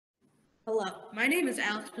Hello, my name is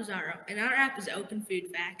Alex Pizzaro, and our app is Open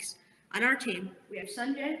Food Facts. On our team, we have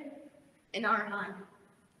SunJae and Arhan.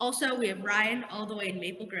 Also, we have Ryan all the way in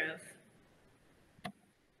Maple Grove.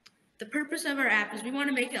 The purpose of our app is we want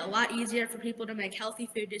to make it a lot easier for people to make healthy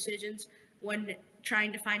food decisions when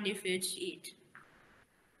trying to find new foods to eat.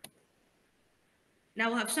 Now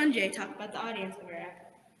we'll have SunJae talk about the audience of our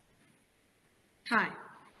app. Hi,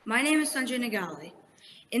 my name is SunJae Nigalye.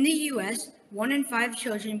 In the U.S., 1 in 5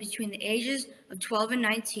 children between the ages of 12 and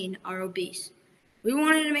 19 are obese. We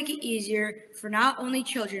wanted to make it easier for not only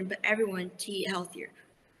children but everyone to eat healthier.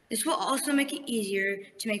 This will also make it easier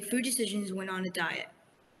to make food decisions when on a diet.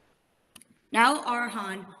 Now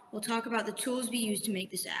Arhan will talk about the tools we use to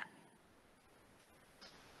make this app.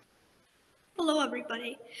 Hello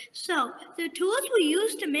everybody. So, the tools we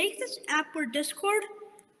used to make this app were Discord,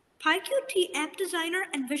 PyQt App Designer,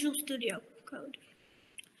 and Visual Studio Code.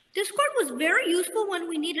 Discord was very useful when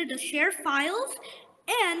we needed to share files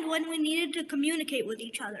and when we needed to communicate with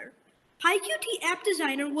each other. PyQt App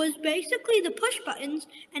Designer was basically the push buttons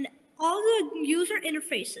and all the user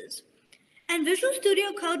interfaces. And Visual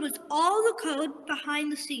Studio Code was all the code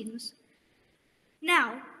behind the scenes.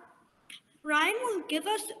 Now, Ryan will give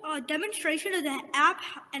us a demonstration of the app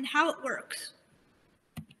and how it works.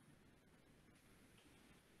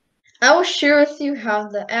 I will share with you how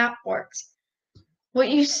the app works. What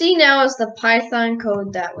you see now is the Python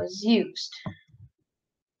code that was used.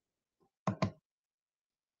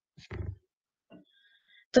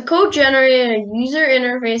 The code generated a user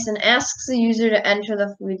interface and asks the user to enter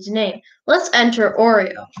the food's name. Let's enter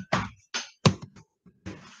Oreo.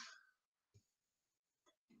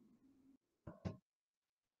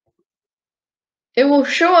 It will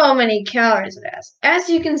show how many calories it has. As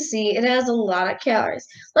you can see, it has a lot of calories.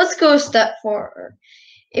 Let's go a step forward.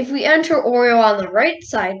 If we enter Oreo on the right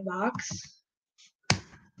side box,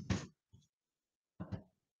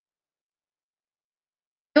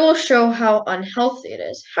 it will show how unhealthy it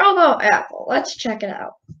is. How about Apple? Let's check it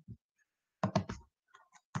out.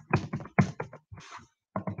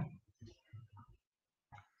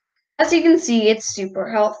 As you can see, it's super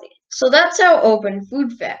healthy. So that's how Open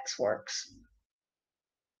Food Facts works.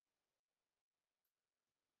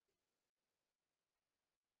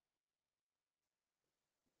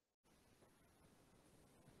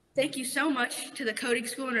 Thank you so much to the coding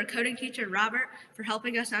school and our coding teacher, Robert, for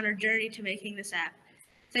helping us on our journey to making this app.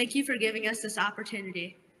 Thank you for giving us this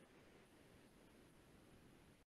opportunity.